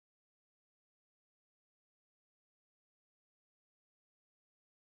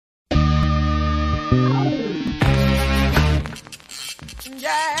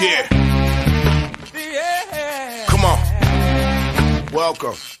Yeah. Come on.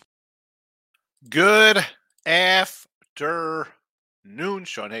 Welcome. Good afternoon.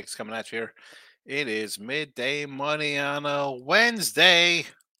 Sean Hicks coming at you here. It is midday money on a Wednesday,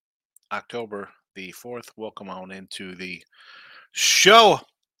 October the 4th. Welcome on into the show.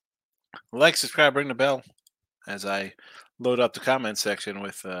 Like, subscribe, ring the bell as I load up the comment section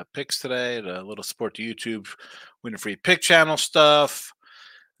with picks today, the little Sport to YouTube Winner Free Pick channel stuff.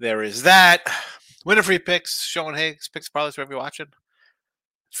 There is that. Winner Free Picks, Sean Hicks, Picks Parlays, wherever you're watching.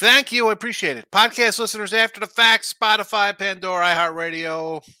 Thank you. I appreciate it. Podcast listeners after the fact, Spotify, Pandora,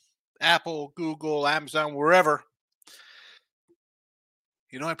 iHeartRadio, Apple, Google, Amazon, wherever.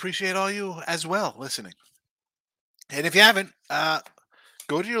 I appreciate all you as well listening. And if you haven't,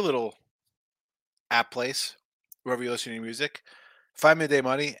 go to your little app place, wherever you listen to your music, find Midday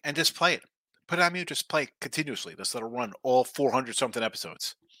Money, and just play it. Put it on mute, just play it continuously. Just let it run all 400-something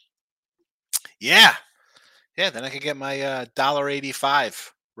episodes. Yeah, then I can get my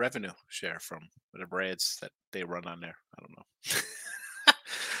 $1.85 revenue share from whatever ads that they run on there. I don't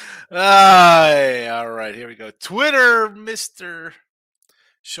know. All right, here we go. Twitter, Mr.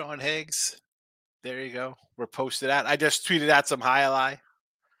 Sean Higgs. There you go. We're posted out. I just tweeted out some highlight.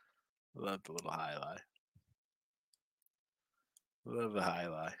 Love the little highlight. Love the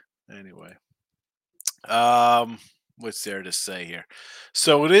highlight. Anyway. What's there to say here?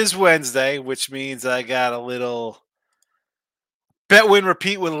 So it is Wednesday, which means I got a little bet win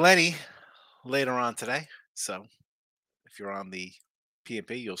repeat with Lenny later on today. So if you're on the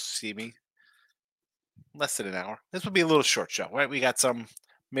PMP, you'll see me less than an hour. This will be a little short show, right? We got some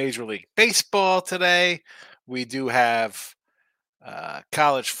Major League Baseball today. We do have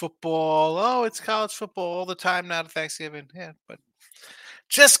college football. Oh, it's college football all the time now to Thanksgiving. Yeah, but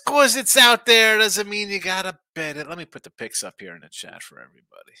just because it's out there doesn't mean you got to bet it. Let me put the picks up here in the chat for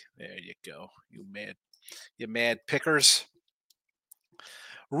everybody. There you go. You mad pickers.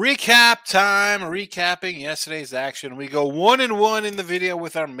 Recap time. Recapping yesterday's action. We go 1-1 in the video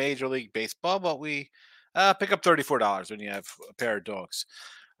with our Major League Baseball, but we pick up $34 when you have a pair of dogs.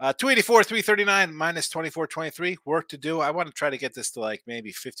 284, 339, minus 24, 23. Work to do. I want to try to get this to like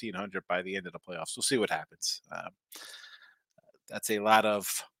maybe 1,500 by the end of the playoffs. We'll see what happens. That's a lot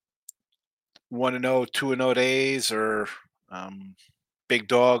of 1-0, 2-0 days or big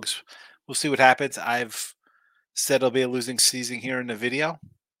dogs. We'll see what happens. I've said it'll be a losing season here in the video.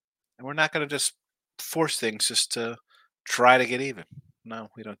 And we're not going to just force things just to try to get even. No,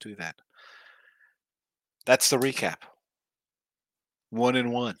 we don't do that. That's the recap.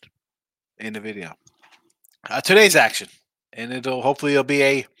 1-1 in the video. Today's action. And hopefully it'll be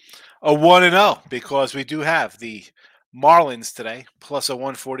a 1-0 because we do have the Marlins today, plus a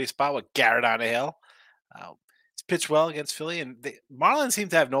 140 spot with Garrett on the hill. It's pitched well against Philly, and the Marlins seem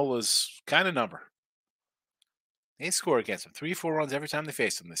to have Nola's kind of number. They score against him 3-4 runs every time they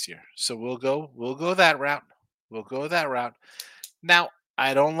face him this year. So we'll go that route. We'll go that route. Now,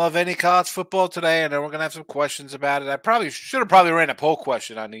 I don't love any college football today, and then we're gonna have some questions about it. I should have ran a poll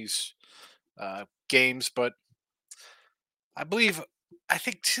question on these games, but I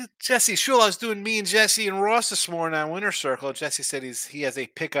think Jesse Shula was doing me and Jesse and Ross this morning on Winner Circle. Jesse said he has a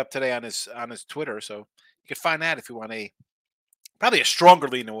pickup today on his Twitter, so you can find that if you want probably a stronger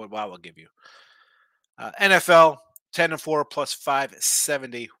lean than what I will give you. NFL 10-4 plus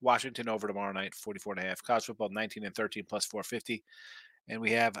 570. Washington over tomorrow night 44.5. College football 19-13 plus 450. And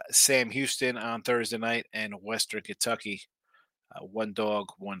we have Sam Houston on Thursday night and Western Kentucky. One dog,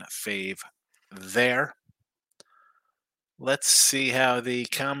 one fave there. Let's see how the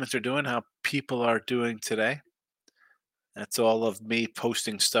comments are doing, how people are doing today. That's all of me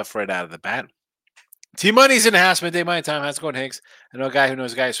posting stuff right out of the bat. T-Money's in the house, midday money time. How's it going, Higgs? I know a guy who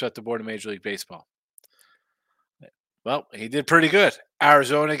knows a guy who swept the board in Major League Baseball. Well, he did pretty good.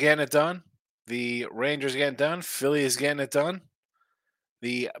 Arizona getting it done. The Rangers getting it done. Philly is getting it done.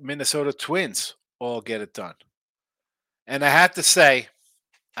 The Minnesota Twins all get it done. And I have to say,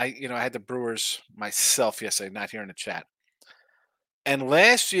 I had the Brewers myself yesterday, not here in the chat. And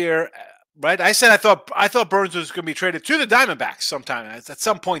last year, right, I said I thought Burns was going to be traded to the Diamondbacks sometime at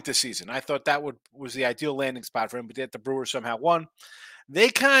some point this season. I thought that was the ideal landing spot for him, but yet the Brewers somehow won. They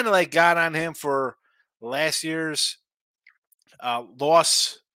kind of got on him for last year's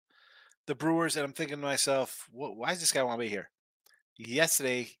loss, the Brewers, and I'm thinking to myself, why does this guy want to be here?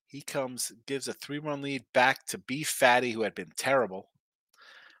 Yesterday, he gives a 3-run lead back to B. Fatty, who had been terrible.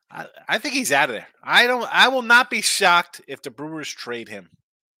 I think he's out of there. I will not be shocked if the Brewers trade him.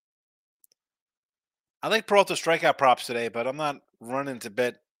 I like Peralta strikeout props today, but I'm not running to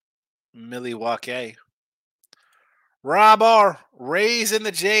bet Milwaukee. Rob R. Rays and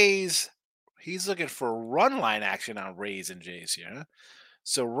the Jays. He's looking for run line action on Rays and Jays here. Huh?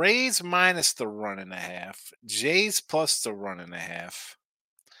 So Rays minus the 1.5. Jays plus the 1.5.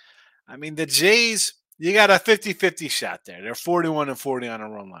 I mean, the Jays, you got a 50-50 shot there. They're 41-40 on a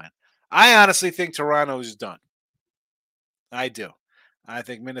run line. I honestly think Toronto's done. I do. I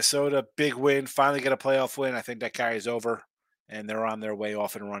think Minnesota, big win, finally get a playoff win. I think that carries over, and they're on their way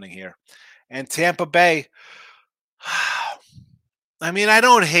off and running here. And Tampa Bay, I mean, I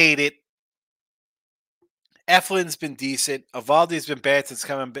don't hate it. Eflin's been decent. Evaldi's been bad since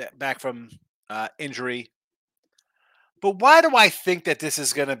coming back from injury. But why do I think that this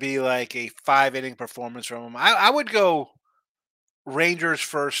is going to be like a 5 inning performance from him? I would go Rangers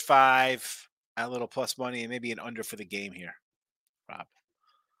first 5 at a little plus money and maybe an under for the game here, Rob.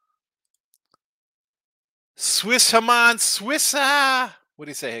 Swiss Haman, Swiss. What do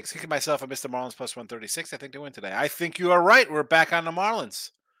you say, Hicks? Kicking myself, I missed the Marlins plus 136. I think they win today. I think you are right. We're back on the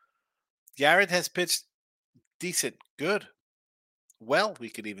Marlins. Garrett has pitched decent, good, well, we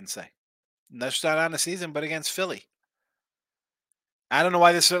could even say. That's not on the season, but against Philly. I don't know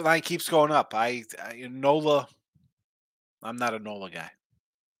why this line keeps going up. Nola, I'm not a Nola guy.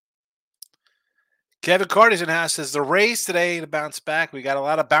 Kevin Carter's in house says the Rays today to bounce back. We got a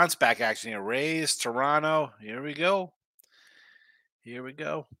lot of bounce back action here. Rays, Toronto. Here we go. Here we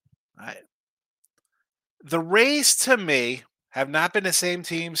go. The Rays, to me, have not been the same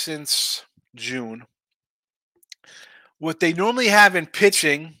team since June. What they normally have in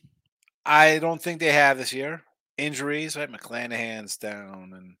pitching, I don't think they have this year. Injuries, right? McClanahan's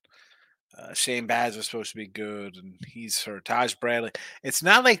down, and Shane Baz was supposed to be good, and he's hurt. Taj Bradley. It's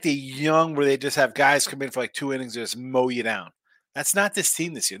not like the young where they just have guys come in for like 2 innings and just mow you down. That's not this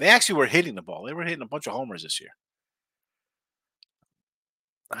team this year. They actually were hitting the ball. They were hitting a bunch of homers this year.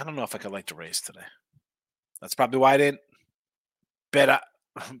 I don't know if I could like the Rays today. That's probably why I didn't bet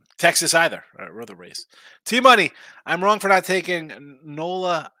Texas either. Or the Rays. T-Money, I'm wrong for not taking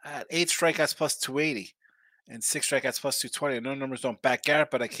Nola at 8 strikeouts plus 280 and 6 strikeouts plus 220. I know numbers don't back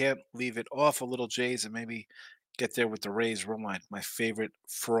Garrett, but I can't leave it off a little Jays and maybe get there with the Rays run line. My favorite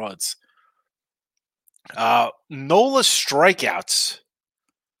frauds. Nola strikeouts.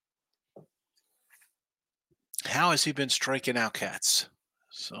 How has he been striking out cats?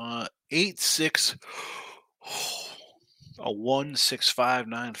 So 8-6, a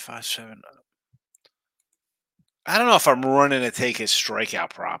 1-6-5-9-5-7. I don't know if I'm running to take his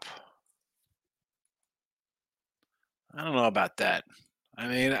strikeout prop. I don't know about that. I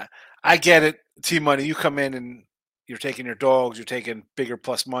mean, I get it. T-Money, you come in and you're taking your dogs, you're taking bigger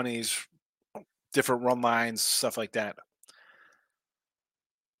plus monies, different run lines, stuff like that.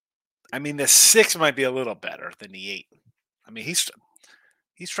 I mean, the 6 might be a little better than the 8. I mean, he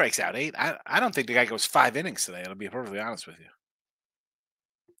strikes out 8. I don't think the guy goes 5 innings today. I'll be perfectly honest with you.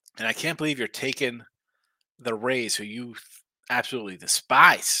 And I can't believe you're taking the Rays, who you absolutely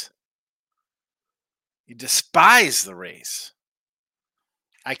despise. You despise the Rays.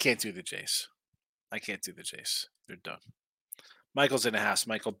 I can't do the Jays. I can't do the Jays. They're done. Michael's in the house.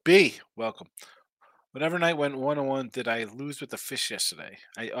 Michael B, welcome. Whatever night went 1-1, did I lose with the fish yesterday?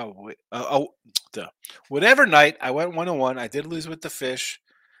 Whatever night I went 1-1, I did lose with the fish.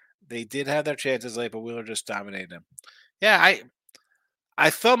 They did have their chances late, but Wheeler just dominated them. Yeah, I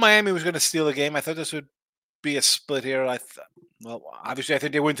thought Miami was going to steal the game. I thought this would be a split here. Well, obviously I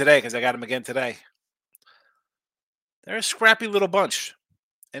think they win today because I got them again today. They're a scrappy little bunch,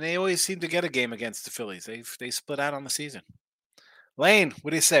 and they always seem to get a game against the Phillies. They split out on the season. Lane,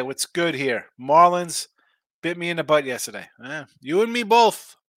 what do you say? What's good here? Marlins bit me in the butt yesterday. You and me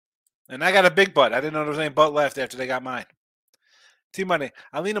both. And I got a big butt. I didn't know there was any butt left after they got mine. T-Money.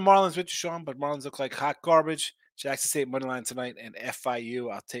 I lean the Marlins with you, Sean, but Marlins look like hot garbage. Jackson State money line tonight and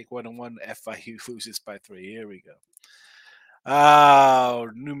FIU. I'll take 1-1. FIU loses by 3. Here we go. Oh,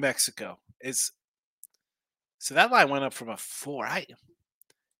 New Mexico. So that line went up from a 4.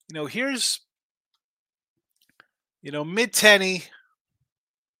 Here's mid-10.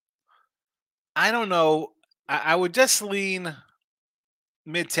 I don't know. I would just lean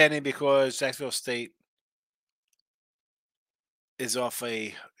mid-10 because Jacksonville State is off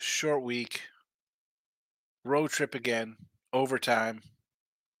a short week. Road trip again. Overtime.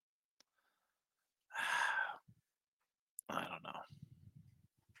 I don't know.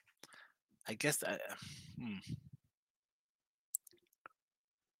 I guess that.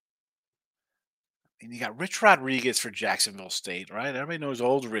 And you got Rich Rodriguez for Jacksonville State, right? Everybody knows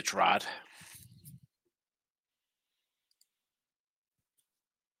old Rich Rod.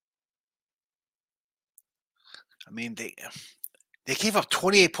 I mean, they gave up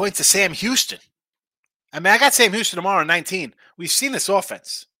 28 points to Sam Houston. I mean, I got Sam Houston tomorrow at 19. We've seen this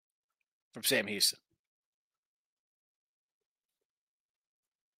offense from Sam Houston.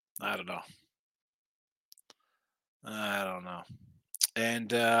 I don't know. I don't know.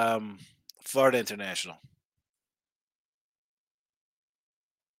 And Florida International.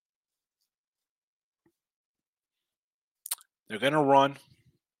 They're going to run.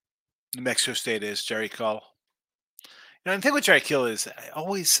 New Mexico State is Jerry Cull. You know, the thing with Jerry Kill is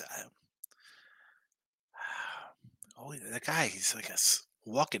always that guy. He's like a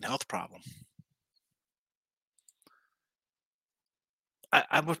walking health problem.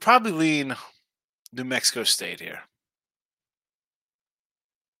 I would probably lean New Mexico State here.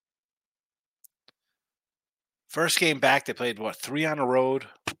 First game back, they played what 3 on the road.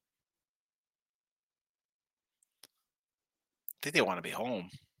 I think they want to be home.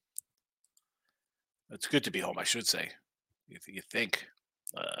 It's good to be home, I should say. You think?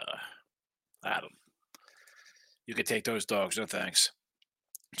 I don't. You could take those dogs. No thanks.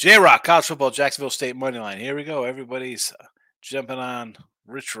 J-Rock, college football, Jacksonville State money line. Here we go. Everybody's jumping on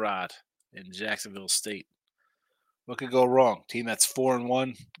Rich Rod in Jacksonville State. What could go wrong? Team that's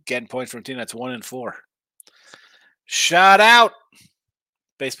 4-1, getting points from a team that's 1-4. Shout out.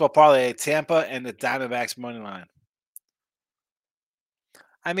 Baseball parlay, Tampa and the Diamondbacks money line.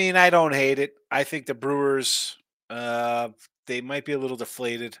 I mean, I don't hate it. I think the Brewers, they might be a little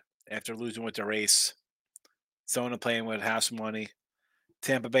deflated after losing with the race. Zona playing with house money.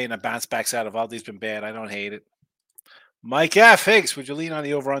 Tampa Bay and a bounce backs out of Aldi's been bad. I don't hate it. Mike F. Higgs, would you lean on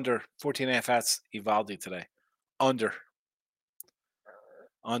the over-under 14.5 outs Evaldi today? Under.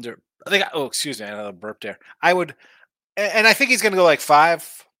 I think. Oh, excuse me, I had another burp there. I would, and I think he's going to go like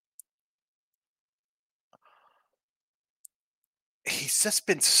 5. He's just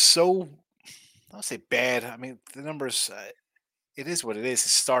been so, I'll say bad. I mean, the numbers. It is what it is.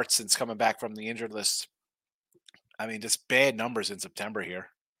 His starts since coming back from the injured list. I mean, just bad numbers in September here.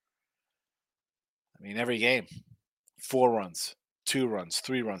 I mean, every game, 4 runs, 2 runs,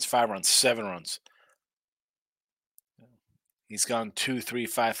 3 runs, 5 runs, 7 runs. He's gone 2, 3,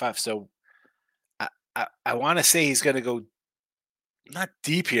 5, 5. So I want to say he's going to go not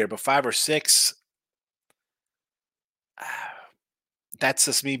deep here, but 5 or 6. That's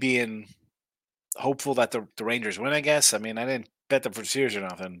just me being hopeful that the Rangers win, I guess. I mean, I didn't bet them for series or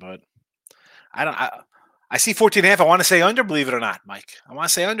nothing, but I don't. I see 14.5. I want to say under, believe it or not, Mike. I want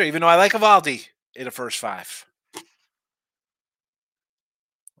to say under, even though I like Evaldi in the first 5. I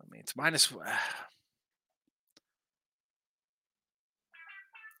mean, it's minus.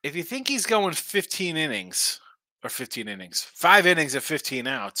 If you think he's going 15 innings, 5 innings of 15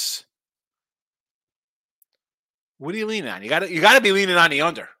 outs, what do you lean on? You got to be leaning on the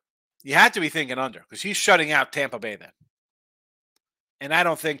under. You have to be thinking under because he's shutting out Tampa Bay then. And I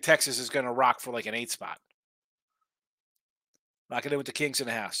don't think Texas is going to rock for like an 8 spot. Lock it in with the Kings in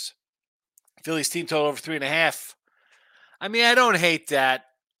the house. Phillies team total over 3.5. I mean, I don't hate that.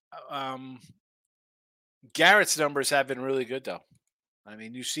 Garrett's numbers have been really good, though. I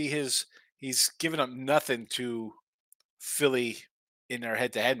mean, you see he's given up nothing to Philly in their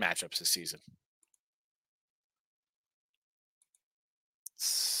head-to-head matchups this season.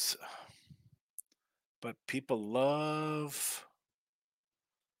 But people love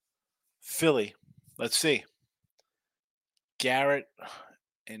Philly. Let's see. Garrett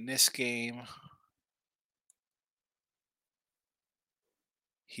in this game,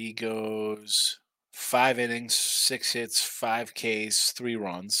 he goes 5 innings, 6 hits, 5 Ks, 3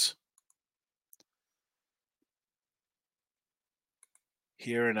 runs.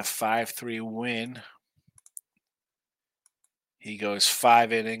 Here in a 5-3 win, he goes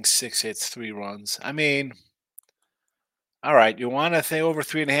 5 innings, 6 hits, 3 runs. I mean, all right, you want to think over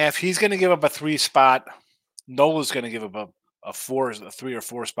 3.5. He's going to give up a 3 spot. Nola's going to give up a 3 or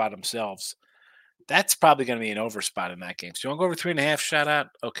 4 spot themselves. That's probably going to be an over spot in that game. So you want to go over 3.5 shout out?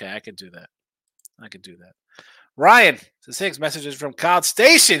 Okay, I could do that. Ryan says, Higgs, messages from College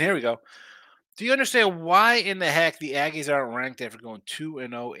Station. Here we go. Do you understand why in the heck the Aggies aren't ranked after going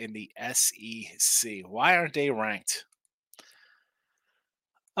 2-0 in the SEC? Why aren't they ranked?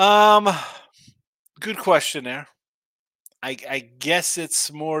 Good question there. I guess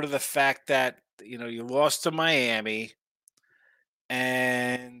it's more to the fact that, you know, you lost to Miami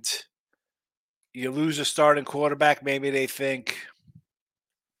and you lose a starting quarterback. Maybe they think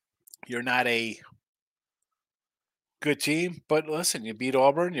you're not a good team. But listen, you beat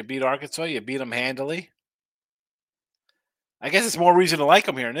Auburn, you beat Arkansas, you beat them handily. I guess it's more reason to like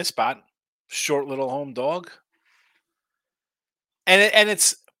them here in this spot. Short little home dog. And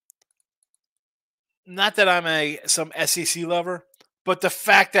it's not that I'm some SEC lover, but the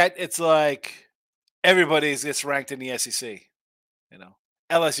fact that it's like everybody gets ranked in the SEC. You know,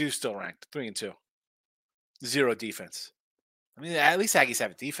 LSU still ranked 3-2, 0 defense. I mean, at least Aggies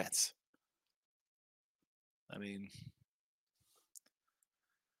have a defense. I mean,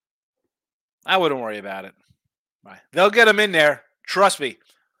 I wouldn't worry about it. Right. They'll get them in there. Trust me.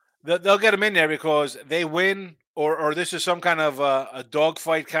 They'll get them in there because they win, or this is some kind of a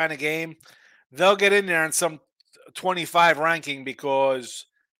dogfight kind of game. They'll get in there in some 25 ranking because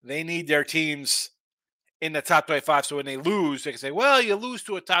they need their teams in the top 25. So when they lose, they can say, well, you lose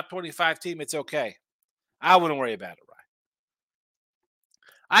to a top 25 team. It's okay. I wouldn't worry about it,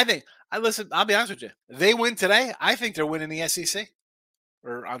 right? Listen, I'll be honest with you. They win today. I think they're winning the SEC.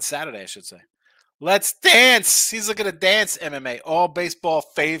 Or on Saturday, I should say. Let's dance. He's looking to dance MMA. All baseball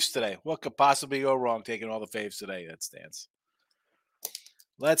faves today. What could possibly go wrong taking all the faves today? Let's dance.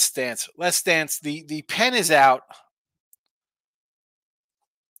 Let's dance. Let's dance. The pen is out.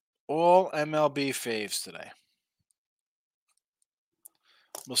 All MLB faves today.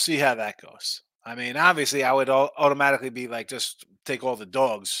 We'll see how that goes. I mean, obviously, I would automatically be like, just take all the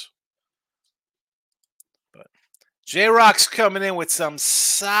dogs. But J-Rock's coming in with some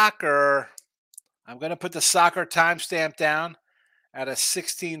soccer. I'm going to put the soccer timestamp down at a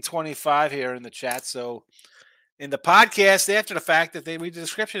 16:25 here in the chat. So in the podcast, after the fact that they read the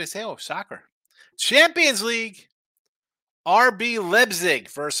description, they say, oh, soccer. Champions League, RB Leipzig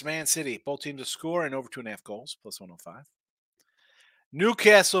versus Man City. Both teams to score and over 2.5 goals, plus 105.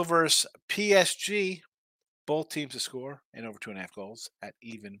 Newcastle versus PSG. Both teams to score and over 2.5 goals at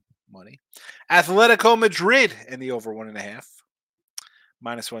even money. Atletico Madrid in the over 1.5,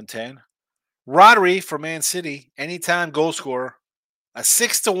 minus 110. Rodri for Man City, anytime goal scorer, a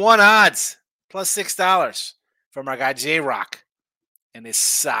 6-1 odds, plus $6 from our guy J-Rock and his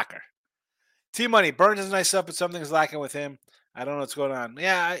soccer. T-Money, Burns is nice up, but something's lacking with him. I don't know what's going on.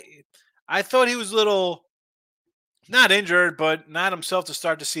 Yeah, I thought he was a little, not injured, but not himself to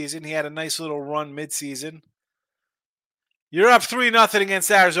start the season. He had a nice little run mid-season. You're up 3-0 against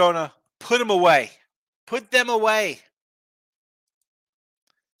Arizona. Put them away. Put them away.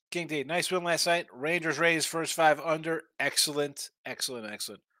 King D, nice win last night. Rangers raised first 5 under. Excellent, excellent,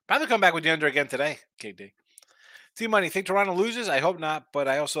 excellent. Probably come back with the under again today, King D. T-Money, think Toronto loses? I hope not, but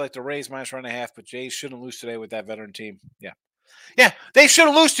I also like to raise minus 1.5, but Jays shouldn't lose today with that veteran team. Yeah. Yeah, they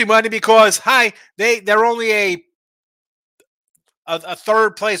shouldn't lose T-Money because, they're only a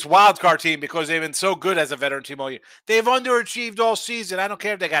third place wild card team because they've been so good as a veteran team all year. They've underachieved all season. I don't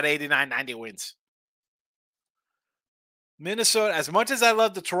care if they got 89, 90 wins. Minnesota, as much as I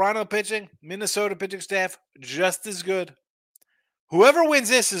love the Toronto pitching, Minnesota pitching staff, just as good. Whoever wins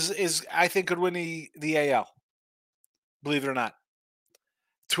this is I think could win the AL. Believe it or not.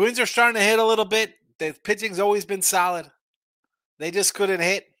 Twins are starting to hit a little bit. The pitching's always been solid. They just couldn't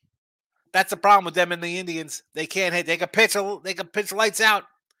hit. That's the problem with them and the Indians. They can't hit. They can pitch lights out.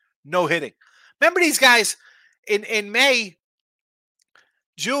 No hitting. Remember these guys in May,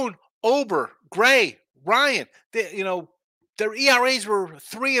 June, Ober, Gray, Ryan, their ERAs were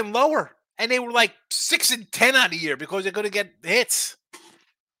 3 and lower, and they were like 6 and 10 on the year because they're going to get hits.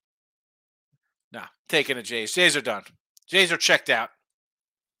 Nah, taking the Jays. Jays are done. Jays are checked out.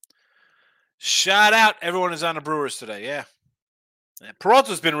 Shout out. Everyone is on the Brewers today. Yeah.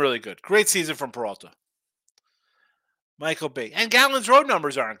 Peralta's been really good. Great season from Peralta. Michael B. And Gallen's road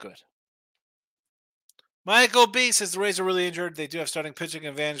numbers aren't good. Michael B. says the Rays are really injured. They do have starting pitching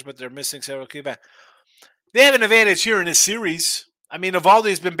advantage, but they're missing several key back. They have an advantage here in this series. I mean,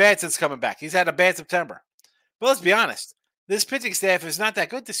 Evaldi's been bad since coming back. He's had a bad September. But let's be honest. This pitching staff is not that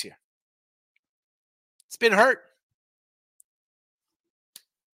good this year. It's been hurt.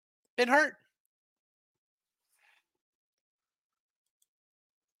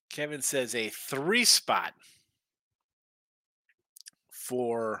 Kevin says a 3 spot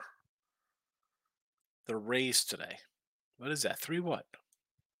for the Rays today. What is that? 3 what?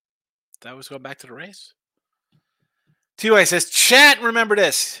 That was going back to the Rays? T.Y. says, chat, remember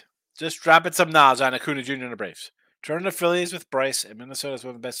this. Just dropping some knobs on Acuna Jr. and the Braves. Turning the Phillies with Bryce, and Minnesota's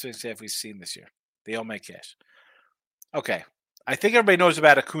one of the best pitching staff we've seen this year. They all make cash. Okay. I think everybody knows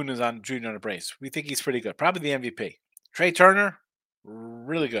about Acuna's on Jr. and the Braves. We think he's pretty good. Probably the MVP. Trey Turner,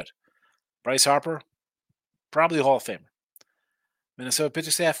 really good. Bryce Harper, probably a Hall of Famer. Minnesota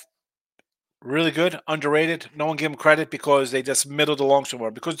pitching staff, really good, underrated. No one give them credit because they just middled along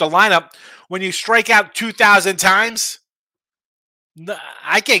somewhere. Because the lineup, when you strike out 2,000 times,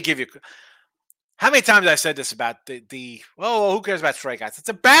 I can't give you. How many times I said this about who cares about strikeouts? It's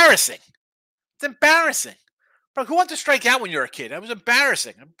embarrassing. It's embarrassing. Bro, who wants to strike out when you're a kid? That was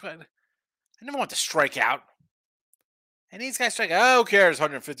embarrassing. I never want to strike out. And these guys strike out. Oh, who cares?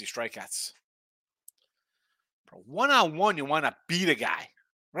 150 strikeouts. 1-on-1, you want to beat a guy,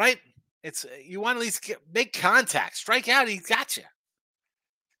 right? You want to at least make contact, strike out. He got you.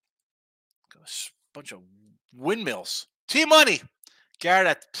 Bunch of windmills. T-Money. Garrett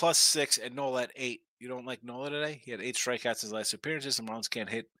at +6 and Nola at 8. You don't like Nola today? He had 8 strikeouts in his last appearances. The Marlins can't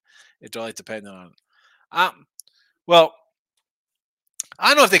hit. It's all dependent on it. Well, I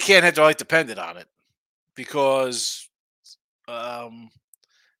don't know if they can't hit. They're all dependent on it because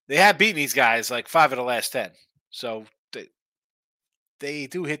they have beaten these guys like 5 of the last 10. So they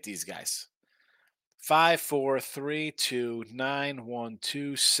do hit these guys. 5, 4, 3, 2, 9, 1,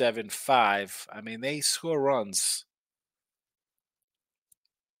 2, 7, 5. I mean, they score runs.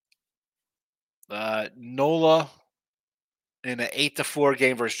 Nola in an 8-4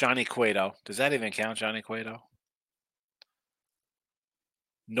 game versus Johnny Cueto. Does that even count, Johnny Cueto?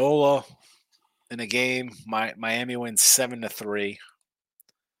 Nola in a game, Miami wins 7-3.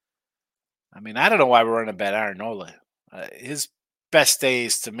 I mean, I don't know why we're running a bet Aaron Nola. His best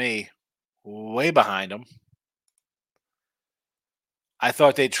days to me, way behind him. I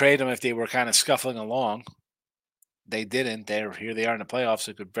thought they'd trade him if they were kind of scuffling along. They didn't. Here they are in the playoffs.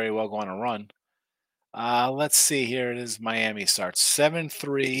 It could very well go on a run. Let's see. Here it is. Miami starts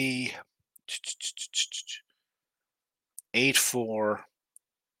 7-3, 8-4.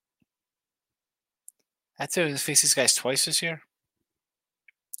 That's it. He's faced these guys twice this year.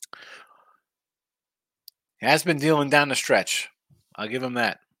 He has been dealing down the stretch. I'll give him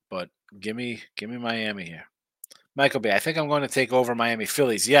that. But give me Miami here. Michael B. I think I'm going to take over Miami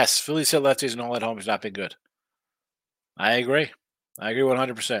Phillies. Yes, Phillies hit lefties and all at home has not been good. I agree.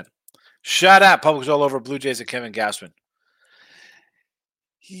 100%. Shout out. Public's all over Blue Jays and Kevin Gausman.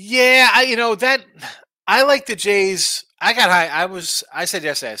 Yeah, I like the Jays. I got high. I said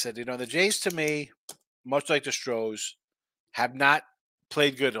yesterday, the Jays to me, much like the Stros, have not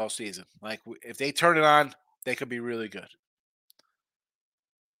played good all season. Like if they turn it on, they could be really good.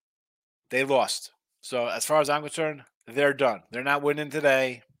 They lost. So as far as I'm concerned, they're done. They're not winning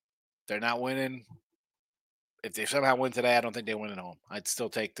today. They're not winning. If they somehow win today, I don't think they win at home. I'd still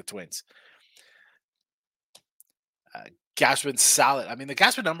take the Twins. Gausman's solid. I mean, the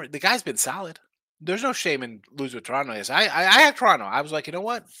guy's been solid. There's no shame in losing with Toronto. Yes, I had Toronto. I was like, you know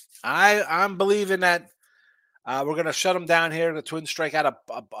what? I'm believing that we're going to shut them down here. The Twins strike out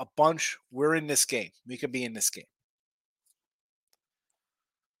a bunch. We're in this game. We could be in this game.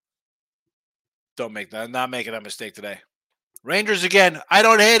 Not making that mistake today. Rangers again. I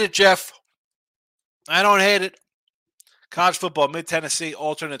don't hate it, Jeff. I don't hate it. College football, Mid-Tennessee,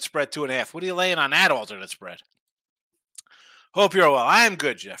 alternate spread 2.5. What are you laying on that alternate spread? Hope you're well. I am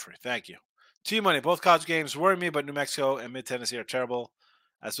good, Jeffrey. Thank you. T-Money, both college games worry me, but New Mexico and Mid-Tennessee are terrible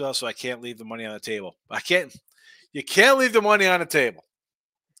as well, so I can't leave the money on the table. You can't leave the money on the table.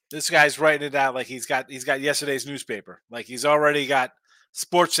 This guy's writing it out like he's got yesterday's newspaper. Like he's already got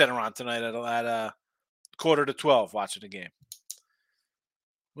Sports Center on tonight at 11:45 watching the game.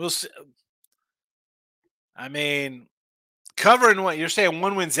 We'll see. I mean, covering what you're saying,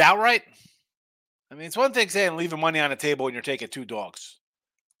 one wins outright. I mean, it's one thing saying leaving money on the table when you're taking 2 dogs.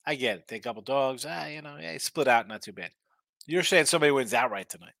 I get it. Take a couple dogs. Split out, not too bad. You're saying somebody wins outright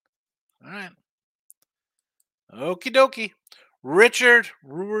tonight. All right. Okie dokie. Richard,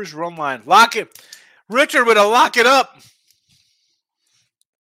 Brewers run line. Lock it. Richard with a lock it up.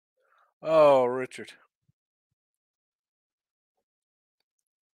 Oh, Richard.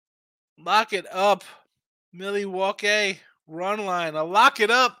 Lock it up. Milwaukee run line. I'll lock it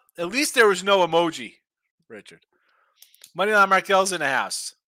up. At least there was no emoji, Richard. Moneyline Markel's in the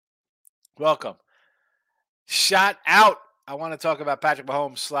house. Welcome. Shot out. I want to talk about Patrick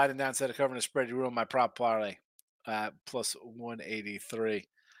Mahomes sliding down instead of covering the spread. You ruined my prop parlay. Plus 183.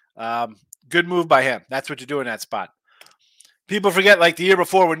 Good move by him. That's what you do in that spot. People forget, like the year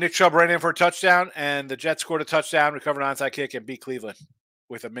before when Nick Chubb ran in for a touchdown and the Jets scored a touchdown, recovered an onside kick, and beat Cleveland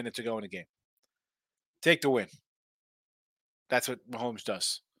with a minute to go in the game. Take the win. That's what Mahomes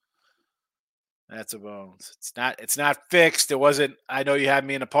does. That's a bonus. It's not fixed. It wasn't, I know you had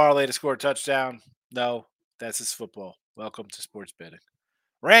me in a parlay to score a touchdown. No, that's his football. Welcome to sports betting.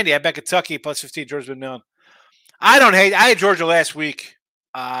 Randy, I bet Kentucky plus 15, Georgia Millen. I had Georgia last week.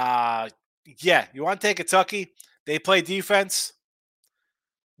 Yeah, you want to take Kentucky? They play defense.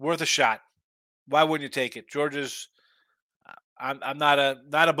 Worth a shot. Why wouldn't you take it? Georgia's. I'm not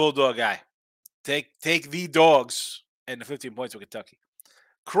a Bulldog guy. Take the dogs and the 15 points with Kentucky.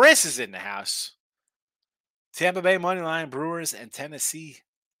 Chris is in the house. Tampa Bay money line, Brewers and Tennessee,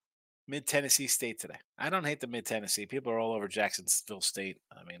 Mid-Tennessee State today. I don't hate the Mid-Tennessee. People are all over Jacksonville State.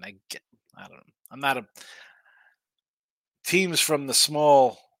 I mean, I don't know. I'm not a teams from the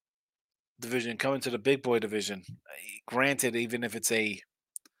small division, coming to the big boy division. Granted, even if it's a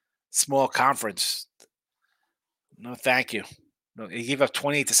small conference, no, thank you. No, he gave up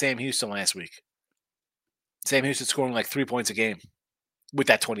 28 to Sam Houston last week. Sam Houston scoring like 3 points a game with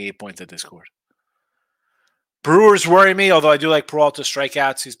that 28 points that they scored. Brewers worry me, although I do like Peralta's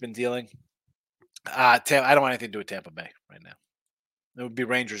strikeouts he's been dealing. I don't want anything to do with Tampa Bay right now. It would be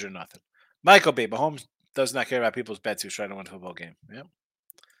Rangers or nothing. Michael B. Mahomes does not care about people's bets. He was trying to win a football game. Yep.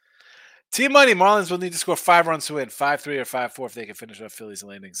 Team Money, Marlins will need to score 5 runs to win, 5-3 or 5-4 if they can finish off Phillies and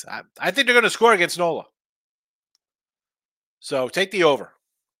landings. I think they're going to score against Nola. So take the over.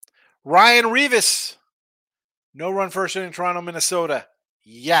 Ryan Revis, no run first inning, Toronto, Minnesota.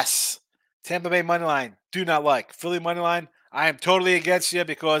 Yes. Tampa Bay money line, do not like. Philly money line, I am totally against you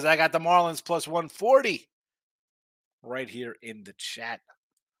because I got the Marlins plus 140 right here in the chat.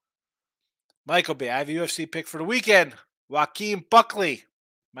 Michael B, I have a UFC pick for the weekend. Joaquin Buckley,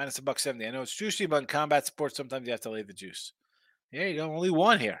 minus $1.70. I know it's juicy, but in combat sports, sometimes you have to lay the juice. There you go, only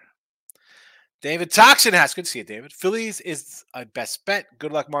one here. David Toxin has. Good to see you, David. Phillies is a best bet.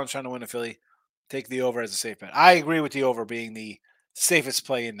 Good luck, Marlins trying to win a Philly. Take the over as a safe bet. I agree with the over being the safest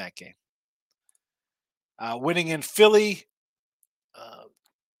play in that game. Winning in Philly,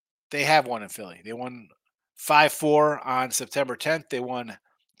 they have won in Philly. They won 5-4 on September 10th. They won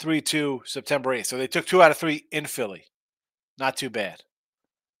 3-2 September 8th. So they took 2 out of 3 in Philly. Not too bad.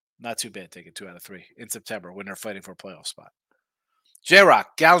 Not too bad taking 2 out of 3 in September when they're fighting for a playoff spot.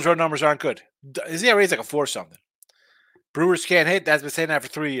 J-Rock, Gallons Road numbers aren't good. His ERA is like a 4 something. Brewers can't hit. That's been saying that for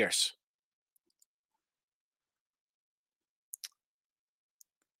 3 years.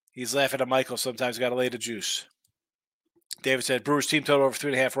 He's laughing at Michael. Sometimes got to lay the juice. David said, Brewers team total over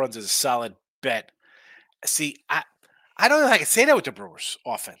 3.5 runs is a solid bet. See, I don't know if I can say that with the Brewers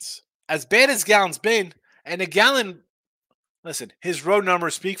offense. As bad as Gallen's been, and the Gallen, listen, his road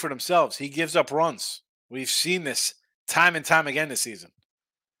numbers speak for themselves. He gives up runs. We've seen this time and time again this season.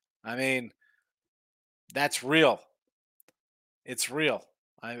 I mean, that's real. It's real.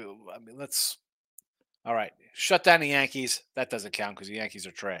 I mean, let's. All right, shut down the Yankees. That doesn't count because the Yankees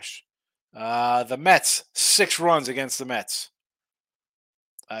are trash. The Mets, 6 runs against the Mets.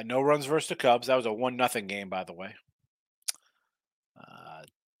 No runs versus the Cubs. That was a 1-0 game, by the way.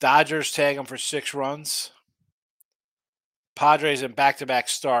 Dodgers tag him for 6 runs. Padres in back-to-back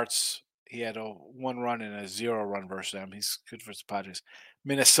starts. He had a 1 run and a 0 run versus them. He's good versus the Padres.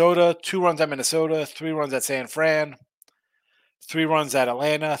 Minnesota, 2 runs at Minnesota, 3 runs at San Fran, 3 runs at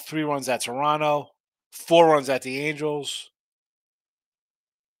Atlanta, 3 runs at Toronto, 4 runs at the Angels.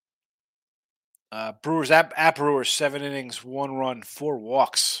 Brewers at Brewers, 7 innings, 1 run, 4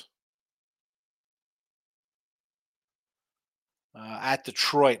 walks. At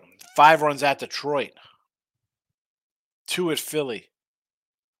Detroit, 5 runs at Detroit, 2 at Philly,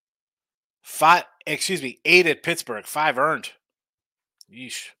 8 at Pittsburgh, 5 earned.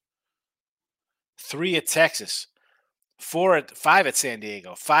 Yeesh. 3 at Texas, 5 at San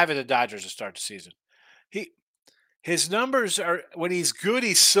Diego, 5 at the Dodgers to start the season. His numbers are, when he's good,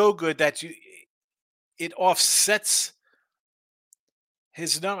 he's so good that it offsets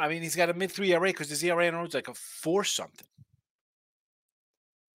his number. I mean, he's got a mid-3 ERA because his ERA on the road is like a 4 something.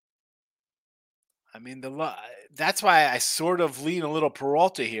 I mean, that's why I sort of lean a little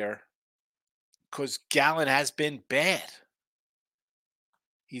Peralta here because Gallen has been bad.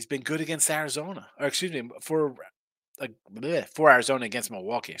 He's been good against Arizona, or excuse me, for Arizona against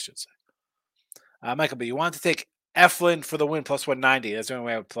Milwaukee, I should say. Michael B, you want to take Eflin for the win plus 190. That's the only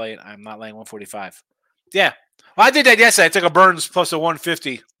way I would play it. I'm not laying 145. Yeah. Well, I did that yesterday. I took a Burns plus a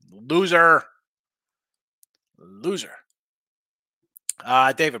 150. Loser.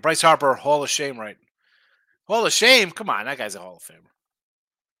 David, Bryce Harper, Hall of Shame, right? Hall of Shame? Come on, that guy's a Hall of Famer.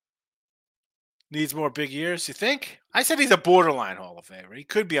 Needs more big years, you think? I said he's a borderline Hall of Famer. He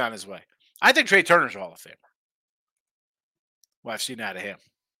could be on his way. I think Trey Turner's a Hall of Famer. Well, I've seen out of him.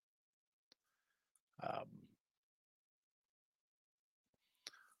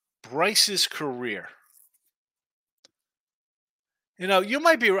 Bryce's career. You know, you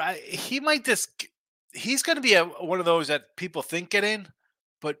might be right. He might just. He's going to be one of those that people think get in,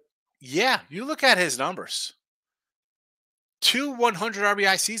 but yeah, you look at his numbers. 2 100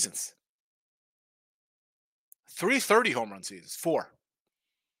 RBI seasons. 330 home run seasons. 4.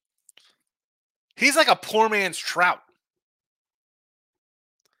 He's like a poor man's Trout.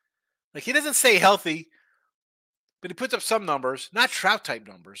 Like, he doesn't stay healthy, but he puts up some numbers. Not Trout-type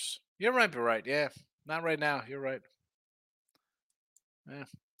numbers. You might be right. Yeah, not right now. You're right. Yeah.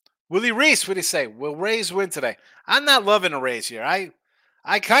 Willie Reese, what do you say? Will Rays win today? I'm not loving the Rays here. I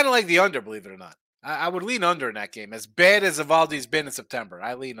kind of like the under, believe it or not. I would lean under in that game. As bad as Evaldi's been in September,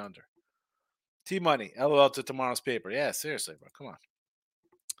 I lean under. T-Money. LOL to tomorrow's paper. Yeah, seriously, bro. Come on.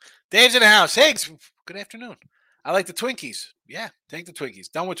 Dave's in the house. Hey, good afternoon. I like the Twinkies. Yeah, take the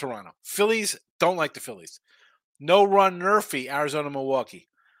Twinkies. Done with Toronto. Phillies, don't like the Phillies. No run Nerfy, Arizona, Milwaukee.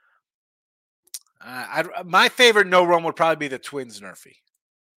 My favorite no run would probably be the Twins Nerfy.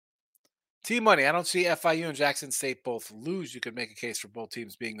 T-Money. I don't see FIU and Jackson State both lose. You could make a case for both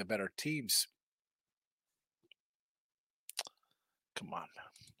teams being the better teams. Come on.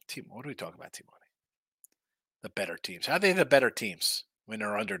 Team. What are we talking about, T-Money? The better teams. How are they the better teams when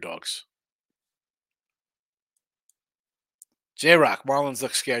they're underdogs? J-Rock. Marlins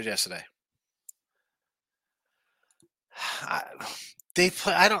looked scared yesterday. They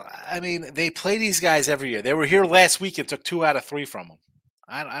play these guys every year. They were here last week and took 2 out of 3 from them.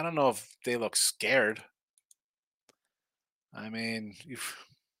 I don't know if they look scared. I mean, you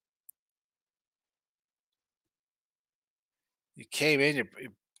came in.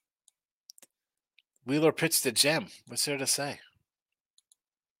 Wheeler pitched the gem. What's there to say?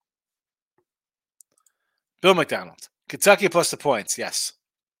 Bill McDonald. Kentucky plus the points. Yes.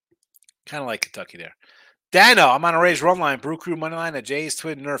 Kind of like Kentucky there. Dano, I'm on a Rays run line. Brew Crew money line. A Jays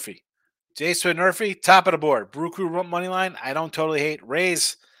Twin Nerfy. Jays Twin Nerfy, top of the board. Brew Crew money line. I don't totally hate.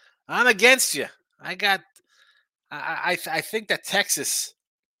 Rays, I'm against you. I think that Texas,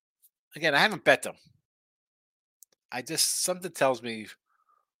 again, I haven't bet them. Something tells me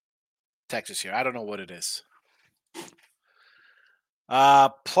Texas here. I don't know what it is.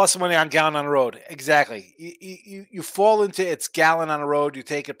 Plus money on Gallon on the road. Exactly. You fall into it's Gallon on the road. You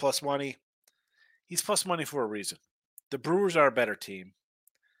take it plus money. He's plus money for a reason. The Brewers are a better team.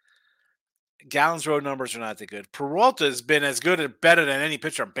 Gallon's road numbers are not that good. Peralta has been as good and better than any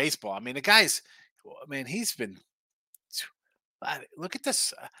pitcher in baseball. I mean, the guy's, he's been. Look at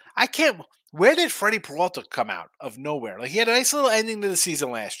this. I can't. Where did Freddie Peralta come out of nowhere? Like he had a nice little ending to the season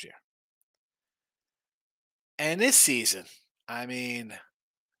last year. And this season,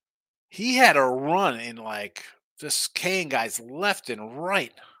 he had a run in like just Kane guys left and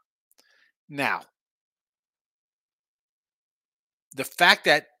right. Now, the fact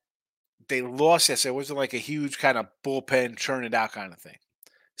that they lost yesterday wasn't like a huge kind of bullpen churn it out kind of thing.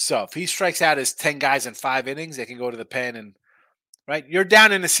 So if he strikes out his 10 guys in 5 innings, they can go to the pen and right. You're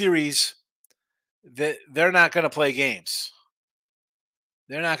down in the series. They're not going to play games.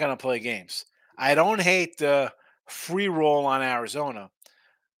 They're not going to play games. I don't hate the free roll on Arizona,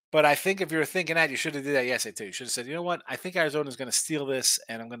 but I think if you're thinking that, you should have did that yesterday too. You should have said, you know what? I think Arizona's going to steal this,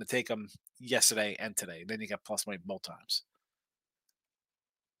 and I'm going to take them yesterday and today. Then you got plus money both times.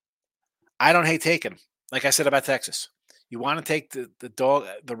 I don't hate taking them. Like I said about Texas, you want to take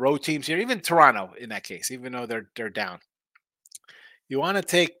the road teams here, even Toronto in that case, even though they're down. You want to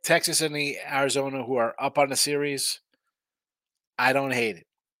take Texas and the Arizona who are up on the series. I don't hate it.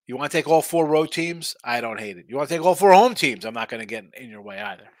 You want to take all 4 road teams? I don't hate it. You want to take all 4 home teams? I'm not going to get in your way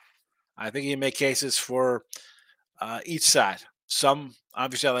either. I think you make cases for each side. Some,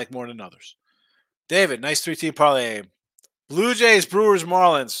 obviously, I like more than others. David, nice 3-team parlay. Blue Jays, Brewers,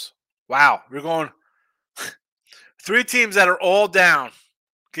 Marlins. Wow, we're going 3 teams that are all down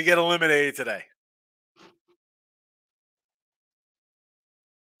could get eliminated today.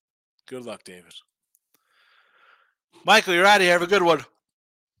 Good luck, David. Michael, you're out of here. Have a good one.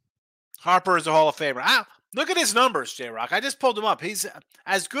 Harper is a Hall of Famer. Look at his numbers, J-Rock. I just pulled him up. He's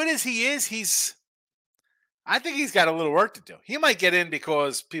as good as he is. I think he's got a little work to do. He might get in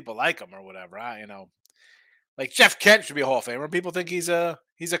because people like him or whatever. Like Jeff Kent should be a Hall of Famer. People think he's a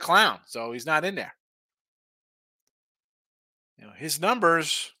clown, so he's not in there. His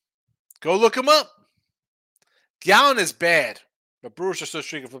numbers. Go look him up. Gallon is bad, but Brewers are still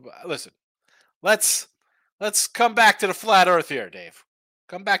streaking football. Listen, let's come back to the flat Earth here, Dave.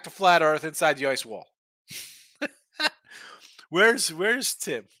 Come back to flat Earth inside the ice wall. Where's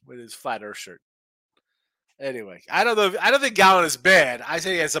Tim with his flat Earth shirt? Anyway, I don't know. I don't think Gallon is bad. I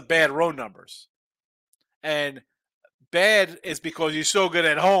say he has some bad road numbers, and bad is because he's so good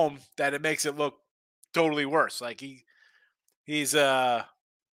at home that it makes it look totally worse. Like he's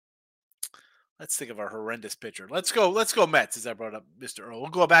Let's think of a horrendous pitcher. Let's go Mets, as I brought up Mr. Earl.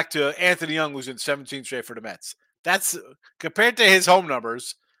 We'll go back to Anthony Young, who's in 17 straight for the Mets. That's compared to his home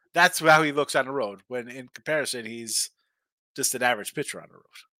numbers, that's how he looks on the road. When in comparison, he's just an average pitcher on the road.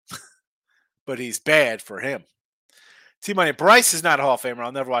 But he's bad for him. T-Money, Bryce is not a Hall of Famer.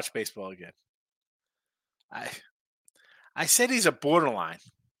 I'll never watch baseball again. I said he's a borderline.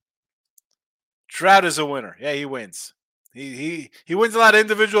 Trout is a winner. Yeah, he wins. He wins a lot of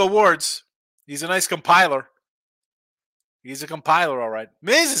individual awards. He's a nice compiler. He's a compiler, all right.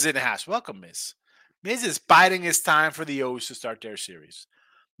 Miz is in the house. Welcome, Miz. Miz is biding his time for the O's to start their series.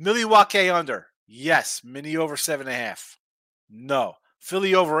 Milwaukee under. Yes. Mini over 7.5. No.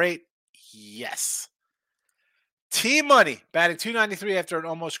 Philly over 8. Yes. Team money batting 293 after an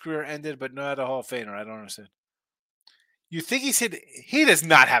almost career ended, but not a Hall of Famer. I don't understand. You think he does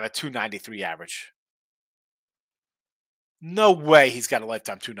not have a 293 average? No way he's got a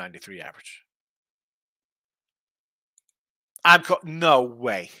lifetime 293 average. No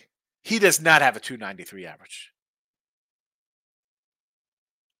way. He does not have a 293 average.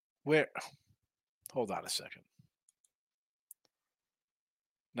 Where? Hold on a second.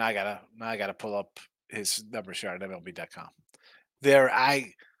 Now I gotta pull up his numbers here on MLB.com. There,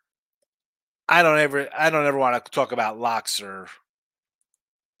 I don't ever want to talk about locks or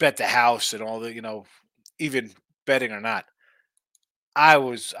bet the house and all the even betting or not.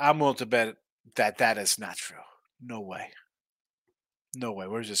 I'm willing to bet that is not true. No way. No way.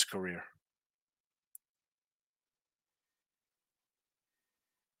 Where's his career?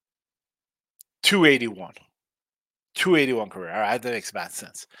 281. 281 career. All right, that makes about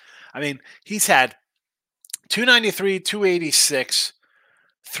sense. I mean, he's had 293, 286,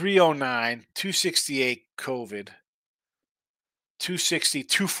 309, 268 COVID, 260,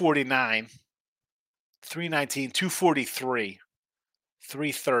 249, 319, 243,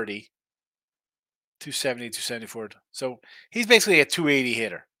 330, 270, 274. So he's basically a 280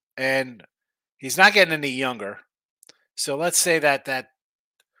 hitter. And he's not getting any younger. So let's say that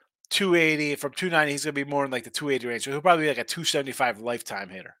 280 from 290, he's going to be more in like the 280 range. So he'll probably be like a 275 lifetime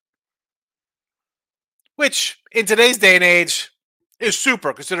hitter. Which in today's day and age is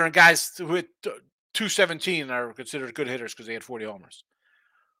super, considering guys who hit 217 are considered good hitters because they had 40 homers.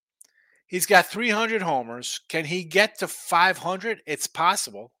 He's got 300 homers. Can he get to 500? It's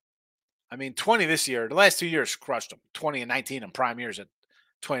possible. I mean, 20 this year. The last 2 years crushed him. 20 and 19 in prime years at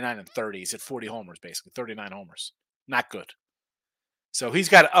 29 and 30. He's at 40 homers, basically 39 homers. Not good. So he's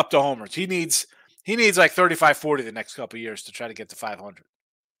got to up the homers. He needs like 35, 40 the next couple of years to try to get to 500.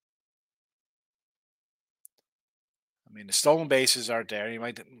 I mean, the stolen bases aren't there.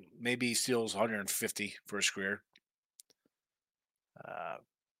 Maybe he steals 150 for his career.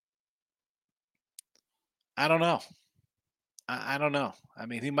 I don't know. I don't know. I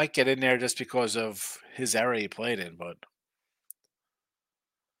mean, he might get in there just because of his era he played in, but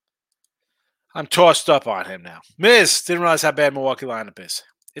I'm tossed up on him now. Miz, didn't realize how bad Milwaukee lineup is.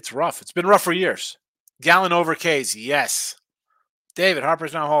 It's rough. It's been rough for years. Gallon over K's, yes. David,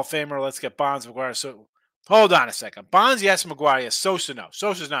 Harper's not a Hall of Famer. Let's get Bonds, McGuire. So, hold on a second. Bonds, yes. McGuire, yes. Sosa, no.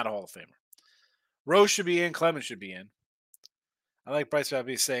 Sosa's not a Hall of Famer. Rose should be in. Clemens should be in. I like Bryce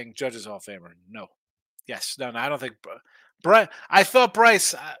Babby saying Judge's Hall of Famer. No. Yes. No, I don't think. I thought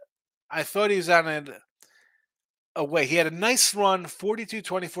Bryce. I thought he was on a way. He had a nice run 42,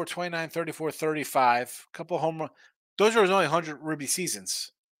 24, 29, 34, 35. A couple home runs. Those are his only 100 ribby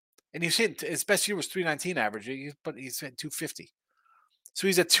seasons. And he's hit his best year was 319 average, but he's hit 250. So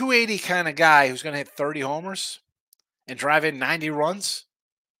he's a 280 kind of guy who's going to hit 30 homers and drive in 90 runs.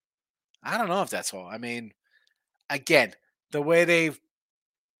 I don't know if that's all. I mean, again, the way they've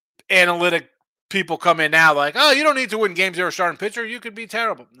analytic people come in now, like, oh, you don't need to win games. You're a starting pitcher. You could be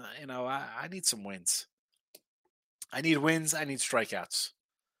terrible. I need some wins. I need wins. I need strikeouts.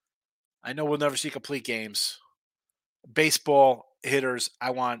 I know we'll never see complete games. Baseball hitters,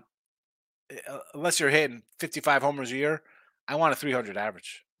 I want, unless you're hitting 55 homers a year, I want a 300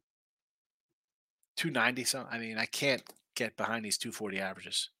 average. 290 something. I mean, I can't get behind these 240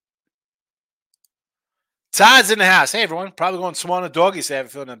 averages. Todd's in the house. Hey, everyone. Probably going Swan Doggies. I have a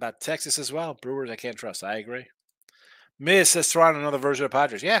feeling about Texas as well. Brewers, I can't trust. I agree. Miz says Toronto, another version of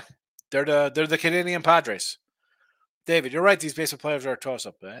Padres. Yeah, they're the Canadian Padres. David, you're right. These baseball players are a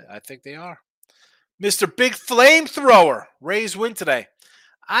toss-up. I think they are. Mr. Big Flamethrower. Rays win today.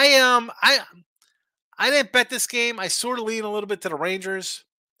 I didn't bet this game. I sort of lean a little bit to the Rangers.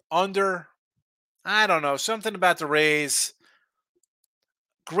 Under. I don't know. Something about the Rays.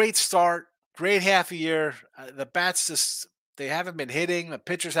 Great start. Great half a year. The bats just, they haven't been hitting. The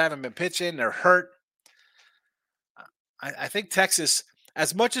pitchers haven't been pitching. They're hurt. I think Texas,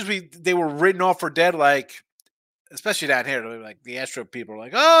 as much as they were written off for dead, like, especially down here, like the Astro people are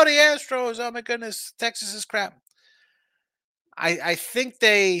like, oh, the Astros, oh my goodness, Texas is crap. I think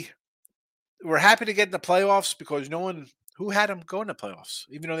they were happy to get in the playoffs because no one who had them go in the playoffs,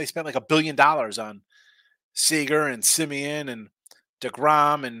 even though they spent like $1 billion on Seager and Simeon and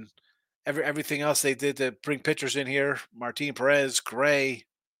DeGrom and everything else they did to bring pitchers in here. Martin Perez, Gray,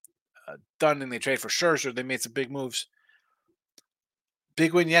 Dunn, and they trade for Scherzer. They made some big moves.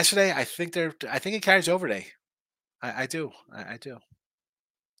 Big win yesterday. I think it carries over today. I do. I do.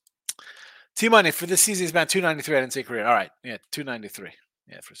 T-Money for this season is about 293. I didn't say career. All right. Yeah, 293.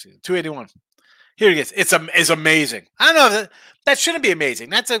 Yeah, for season. 281. Here he is. It's amazing. I don't know. That shouldn't be amazing.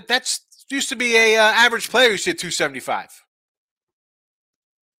 That's used to be a average player who hit 275.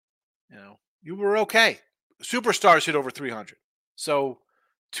 You were okay. Superstars hit over 300. So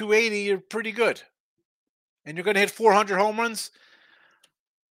 280, you're pretty good. And you're going to hit 400 home runs.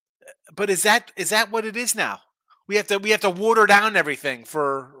 But is that what it is now? We have to water down everything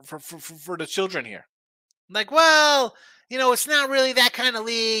for the children here. Like, well, it's not really that kind of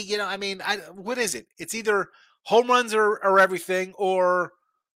league. I mean, what is it? It's either home runs or everything, or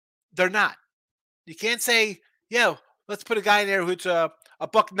they're not. You can't say, let's put a guy in there who's a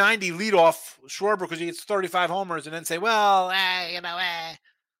 $190 leadoff Schwarber because he gets 35 homers, and then say, well, I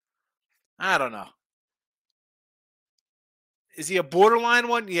don't know. Is he a borderline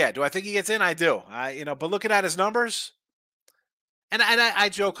one? Yeah. Do I think he gets in? I do. But looking at his numbers, and I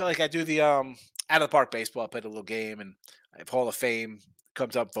joke like I do the out of the park baseball. I played a little game, and if Hall of Fame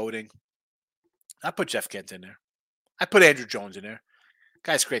comes up voting, I put Jeff Kent in there. I put Andrew Jones in there.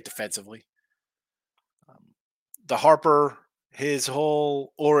 Guy's great defensively. The Harper, his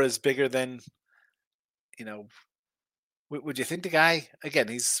whole aura is bigger than, would you think the guy, again,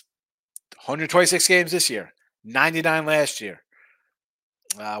 he's 126 games this year, 99 last year,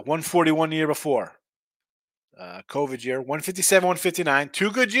 141 the year before, COVID year, 157, 159,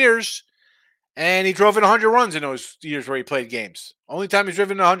 2 good years, and he drove in 100 runs in those years where he played games. Only time he's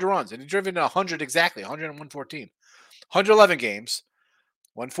driven in 100 runs, and he driven 100 exactly, 100 and 114. 111 games,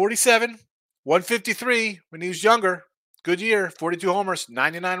 147, 153 when he was younger, good year, 42 homers,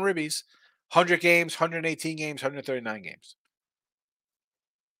 99 ribbies, 100 games, 118 games, 139 games.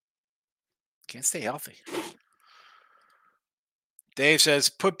 Can't stay healthy. Dave says,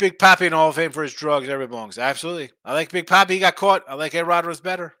 put Big Papi in the Hall of Fame for his drugs. Everybody belongs. Absolutely. I like Big Papi. He got caught. I like A-Rod was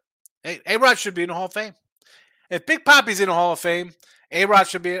better. A-Rod should be in the Hall of Fame. If Big Papi's in the Hall of Fame, A-Rod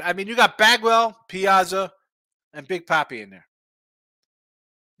should be. I mean, you got Bagwell, Piazza, and Big Papi in there.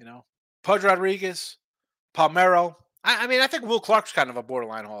 Pudge Rodriguez, Palmeiro. I mean, I think Will Clark's kind of a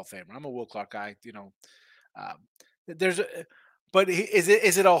borderline Hall of Famer. I'm a Will Clark guy. But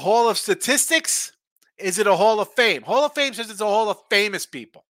is it a Hall of Statistics? Is it a Hall of Fame? Hall of Fame says it's a Hall of famous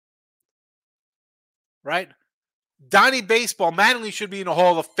people, right? Donnie Baseball, Mattingly should be in the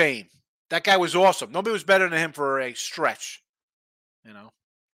Hall of Fame. That guy was awesome. Nobody was better than him for a stretch.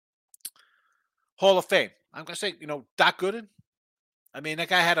 Hall of Fame. I'm gonna say, Doc Gooden. I mean, that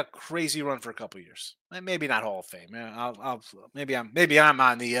guy had a crazy run for a couple of years. Maybe not Hall of Fame. Maybe I'm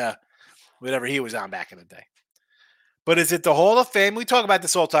on the whatever he was on back in the day. But is it the Hall of Fame? We talk about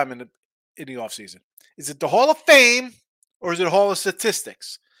this all the time in the offseason. Is it the Hall of Fame or is it a Hall of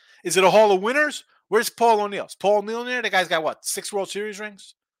Statistics? Is it a Hall of Winners? Where's Paul O'Neill? Is Paul O'Neill in there? The guy's got what? 6 World Series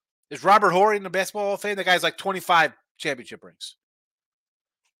rings? Is Robert Horry in the Basketball Hall of Fame? The guy's like 25 championship rings.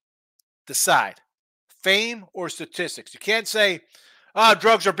 Decide. Fame or statistics? You can't say,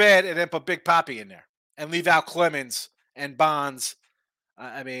 drugs are bad, and then put Big Papi in there and leave out Clemens and Bonds.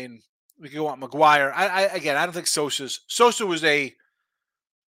 I mean, we could go on McGuire. I don't think Sosa was a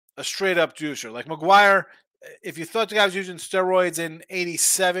straight up juicer. Like McGuire, if you thought the guy was using steroids in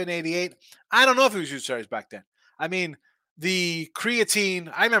 87, 88, I don't know if he was using steroids back then. I mean, the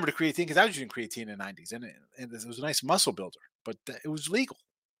creatine, I remember the creatine because I was using creatine in the 90s, and it was a nice muscle builder, but it was legal.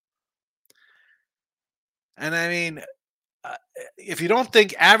 And I mean, if you don't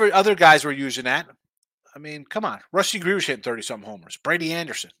think other guys were using that, I mean, come on. Rusty Greer was hitting 30-something homers. Brady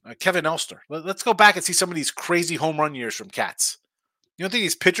Anderson, Kevin Elster. Let's go back and see some of these crazy home run years from Cats. You don't think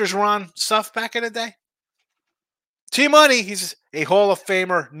these pitchers were on stuff back in the day? T-Money, he's a Hall of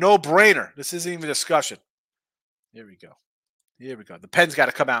Famer, no-brainer. This isn't even a discussion. Here we go. The pen's got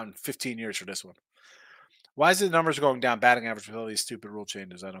to come out in 15 years for this one. Why is the numbers going down, batting average with all these stupid rule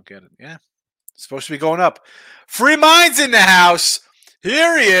changes? I don't get it. Yeah, it's supposed to be going up. Free Minds in the house.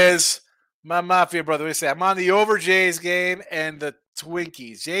 Here he is. My Mafia brother. What do you say? I'm on the over Jays game and the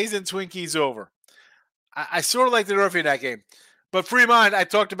Twinkies. Jays and Twinkies over. I sort of like the Murphy in that game. But Free Mind, I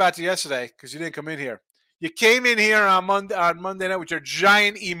talked about you yesterday because you didn't come in here. You came in here on Monday night with your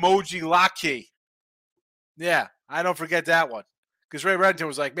giant emoji lock key. Yeah, I don't forget that one. Because Ray Reddington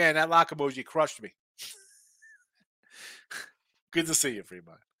was like, man, that lock emoji crushed me. Good to see you, Free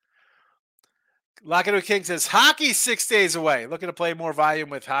Mind. Lockett King says, hockey 6 days away. Looking to play more volume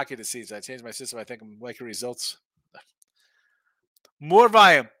with hockey this season. I changed my system. I think I'm liking results. More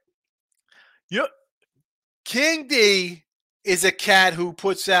volume. King D is a cat who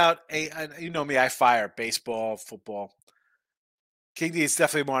puts out you know me, I fire baseball, football. King D is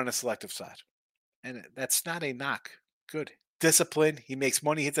definitely more on the selective side. And that's not a knock. Good. Discipline. He makes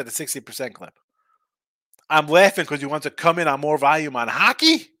money, hits at a 60% clip. I'm laughing because he wants to come in on more volume on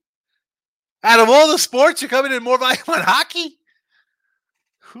hockey. Out of all the sports, you're coming in more volume on hockey?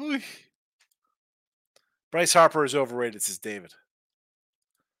 Whew. Bryce Harper is overrated, says David.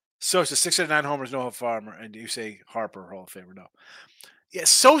 Sosa, 609 homers, no farmer. And you say Harper, Hall of Famer. No. Yeah,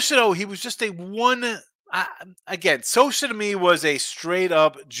 Sosa, though, he was just a one. Again, Sosa to me was a straight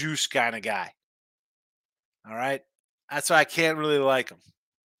up juice kind of guy. All right. That's why I can't really like him.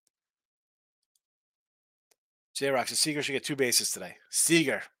 J-Rock says Seager should get 2 bases today.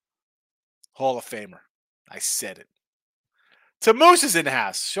 Seager, Hall of Famer. I said it. Moose is in the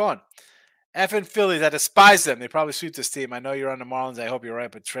house. Sean, effing Phillies. I despise them. They probably sweep this team. I know you're on the Marlins. I hope you're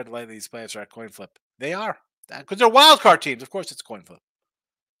right, but tread lightly. These players are a coin flip. They are. Because they're wild card teams. Of course it's a coin flip.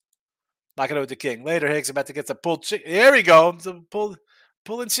 Knocking it with the king. Later, Higgs about to get the pulled chicken. There we go.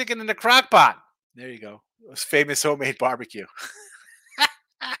 Pulling chicken in the crock pot. There you go. This famous homemade barbecue.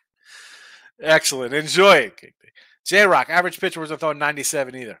 Excellent. Enjoy it. J-Rock, average pitcher wasn't throwing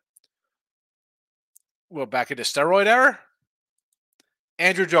 97 either. Well, back into steroid era?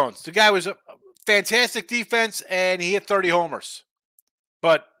 Andrew Jones. The guy was a fantastic defense, and he hit 30 homers.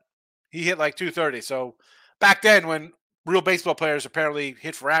 But he hit like 230. So back then, when real baseball players apparently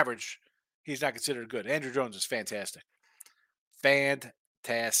hit for average, he's not considered good. Andrew Jones is fantastic.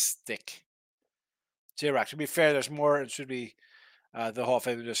 Fantastic. J-Rock, to be fair, there's more. It should be the Hall of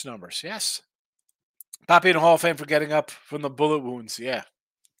Fame than just numbers. Yes. Poppy in the Hall of Fame for getting up from the bullet wounds. Yeah.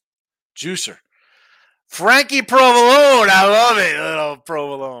 Juicer. Frankie Provolone. I love it. Little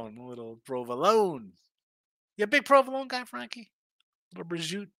Provolone. You a big Provolone guy, Frankie? Little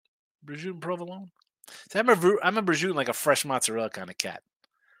Brigitte and Provolone? So I remember Brigitte like a fresh mozzarella kind of cat.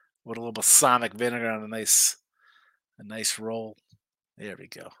 With a little balsamic vinegar on a nice roll. There we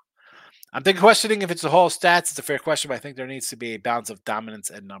go. I'm questioning if it's the whole stats. It's a fair question, but I think there needs to be a balance of dominance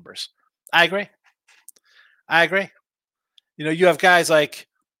and numbers. I agree. You know, you have guys like,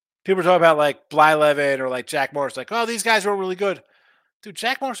 people are talking about like Blyleven or like Jack Morris. Like, oh, these guys were really good. Dude,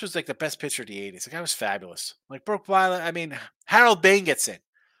 Jack Morris was like the best pitcher of the 80s. The guy was fabulous. Like Brooke Blyleven. I mean, Harold Bain gets in.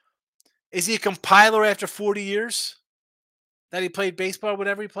 Is he a compiler after 40 years that he played baseball,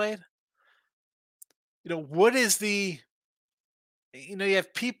 whatever he played? You know, what is the, you know, you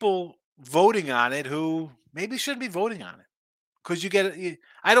have people voting on it who maybe shouldn't be voting on it. Because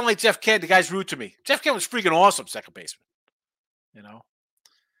I don't like Jeff Kent. The guy's rude to me. Jeff Kent was freaking awesome, second baseman. You know?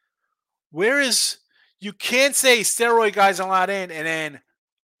 You can't say steroid guys allowed in and then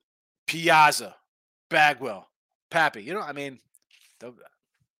Piazza, Bagwell, Pappy. You know, I mean, come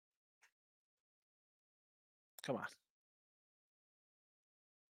on.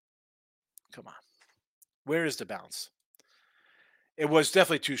 Where is the balance? It was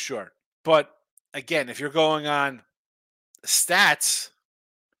definitely too short. But again, if you're going on stats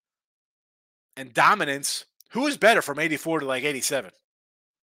and dominance, who is better from 84 to like 87?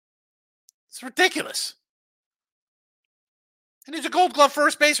 It's ridiculous. And he's a Gold Glove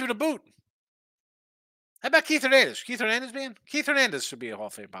first baseman to boot. How about Keith Hernandez? Keith Hernandez should be a Hall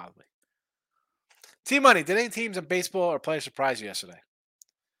of Fame probably. T-Money, did any teams in baseball or players surprise you yesterday?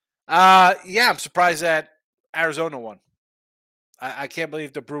 Yeah, I'm surprised that Arizona won. I can't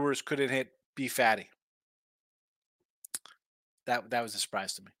believe the Brewers couldn't hit B Fatty. That was a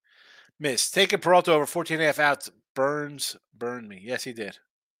surprise to me. Miss, taking Peralta over 14.5 outs. Burns burned me. Yes, he did.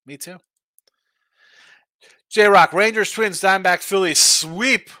 Me too. J-Rock, Rangers, Twins, Diamondback, Phillies,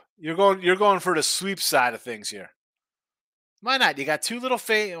 sweep. You're going for the sweep side of things here. Why not? You got two little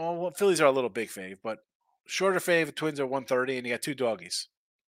fave. Well, Phillies are a little big fave, but shorter fave. Twins are 130, and you got two doggies.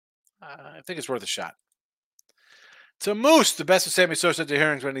 I think it's worth a shot. To Moose, the best of Sammy Sosa at the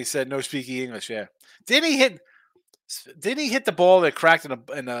hearings when he said no speaking English. Yeah, didn't he hit the ball that cracked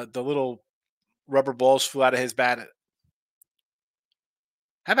and the little rubber balls flew out of his bat?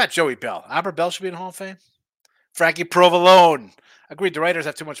 How about Joey Bell? Albert Bell should be in the Hall of Fame. Frankie Provolone. Agreed. The writers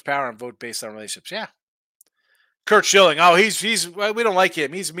have too much power and vote based on relationships. Yeah. Kurt Schilling. Oh, he's we don't like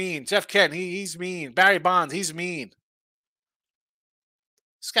him. He's mean. Jeff Kent. He's mean. Barry Bonds. He's mean.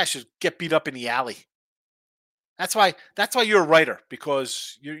 This guy should get beat up in the alley. That's why you're a writer,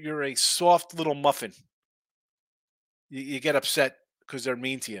 because you're a soft little muffin. You get upset because they're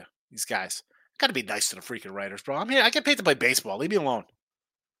mean to you. These guys got to be nice to the freaking writers, bro. I'm here. I get paid to play baseball. Leave me alone.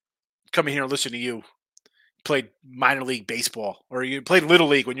 Come in here and listen to you. Played minor league baseball, or you played little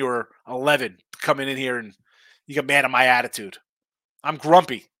league when you were 11. Coming in here and you get mad at my attitude. I'm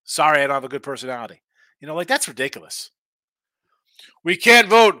grumpy. Sorry, I don't have a good personality. You know, like that's ridiculous. We can't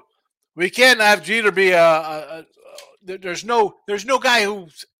vote. We can't have Jeter be there's no guy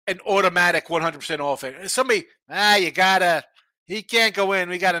who's an automatic 100% Hall of Fame. Somebody, he can't go in.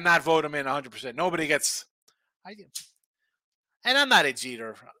 We got to not vote him in 100%. Nobody gets, and I'm not a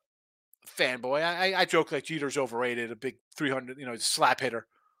Jeter. fanboy. I joke like Jeter's overrated, a big 300, slap hitter.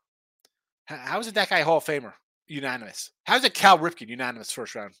 How is it that guy Hall of Famer? Unanimous. How is it Cal Ripken unanimous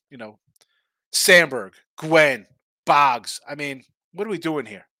first round? Sandberg, Gwen, Boggs. I mean, what are we doing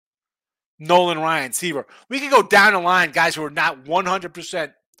here? Nolan Ryan, Seaver. We can go down the line, guys who are not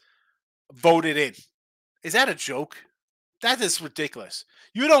 100% voted in. Is that a joke? That is ridiculous.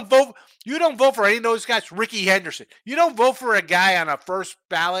 You don't vote. You don't vote for any of those guys. Ricky Henderson. You don't vote for a guy on a first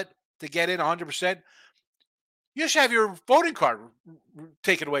ballot to get in 100%. You should have your voting card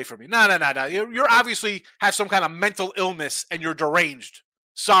taken away from you. No. You're obviously have some kind of mental illness and you're deranged.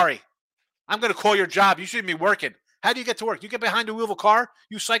 Sorry. I'm going to call your job. You shouldn't be working. How do you get to work? You get behind the wheel of a car?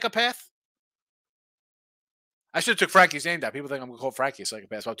 You psychopath? I should have took Frankie's name down. People think I'm going to call Frankie a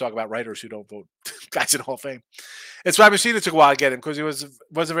psychopath. So I'm talking about writers who don't vote. Guys in the Hall of Fame. It's why Machina took a while to get him because he wasn't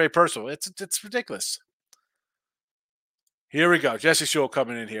very personal. It's ridiculous. Here we go. Jesse Shule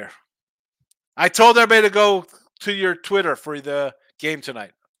coming in here. I told everybody to go to your Twitter for the game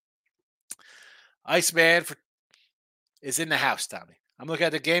tonight. Iceman is in the house, Tommy. I'm looking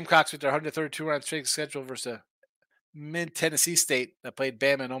at the Gamecocks with their 132 round straight schedule versus Mid-Tennessee State that played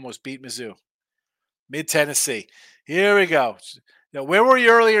Bama and almost beat Mizzou. Mid-Tennessee. Here we go. Now, where were you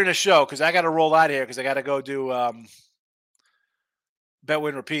earlier in the show? Because I got to roll out of here because I got to go do Bet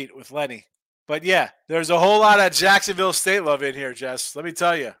Win Repeat with Lenny. But yeah, there's a whole lot of Jacksonville State love in here, Jess. Let me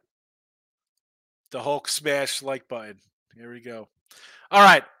tell you. The Hulk smash like button. Here we go. All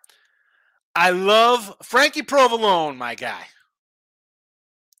right. I love Frankie Provolone, my guy.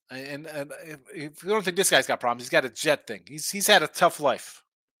 And if you don't think this guy's got problems, he's got a jet thing. He's had a tough life.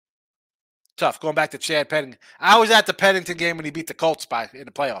 Tough. Going back to Chad Pennington. I was at the Pennington game when he beat the Colts in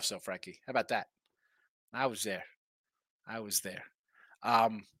the playoffs, though, Frankie. How about that? I was there.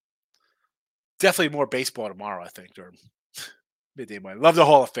 Definitely more baseball tomorrow, I think, during midday morning. Love the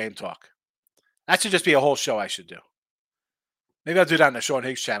Hall of Fame talk. That should just be a whole show I should do. Maybe I'll do that on the Sean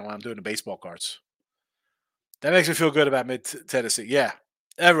Higgs channel when I'm doing the baseball cards. That makes me feel good about Mid-Tennessee. Yeah.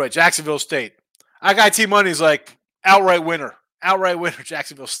 Everybody, Jacksonville State. I got T-Money's like outright winner. Outright winner,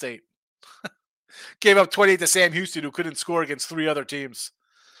 Jacksonville State. Gave up 28 to Sam Houston, who couldn't score against 3 other teams.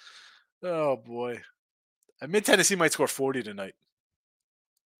 Oh, boy. And Mid-Tennessee might score 40 tonight.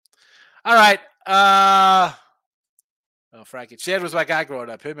 All right. Frankie. Chad was my guy growing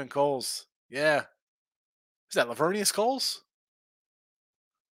up. Him and Coles. Yeah. Is that Lavernius Coles?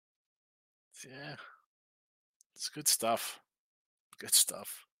 Yeah. It's good stuff. Good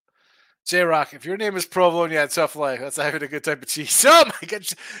stuff. J-Rock, if your name is Provolone, you had tough life. That's not even a good type of cheese. Oh, my God.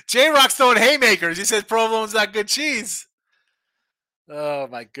 J-Rock's throwing haymakers. He says Provolone's not good cheese. Oh,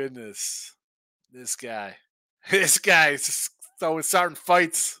 my goodness. This guy. This guy is starting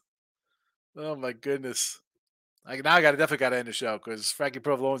fights. Oh, my goodness. Now I definitely got to end the show because Frankie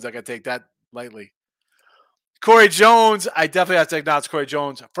Provolone's not going to take that lightly. Corey Jones, I definitely have to acknowledge Corey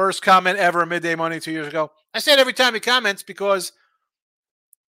Jones. First comment ever in Midday Money 2 years ago. I say it every time he comments because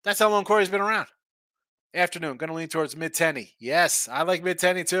that's how long Corey's been around. Afternoon, going to lean towards Mid-Tenny. Yes, I like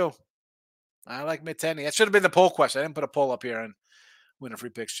Mid-Tenny too. I like Mid-Tenny. That should have been the poll question. I didn't put a poll up here on Winner Free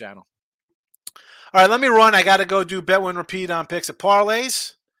Picks channel. All right, let me run. I got to go do Bet Win Repeat on picks and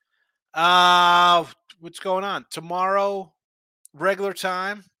parlays. What's going on? Tomorrow, regular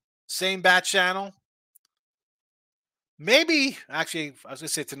time, same bat channel. Maybe, actually, I was going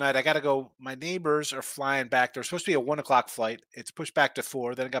to say tonight, I got to go. My neighbors are flying back. There's supposed to be a 1 o'clock flight. It's pushed back to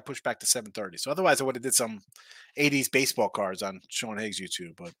 4. Then it got pushed back to 7:30. So otherwise, I would have did some 80s baseball cards on Sean Higgs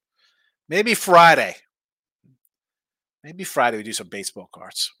YouTube. But maybe Friday. Maybe Friday we do some baseball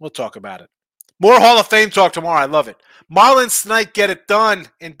cards. We'll talk about it. More Hall of Fame talk tomorrow. I love it. Marlon Snike, get it done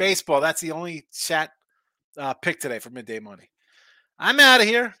in baseball. That's the only chat pick today for Midday Money. I'm out of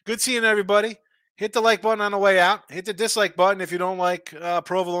here. Good seeing everybody. Hit the like button on the way out. Hit the dislike button if you don't like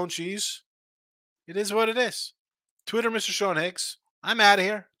provolone cheese. It is what it is. Twitter, Mr. Sean Higgs. I'm out of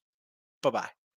here. Bye-bye.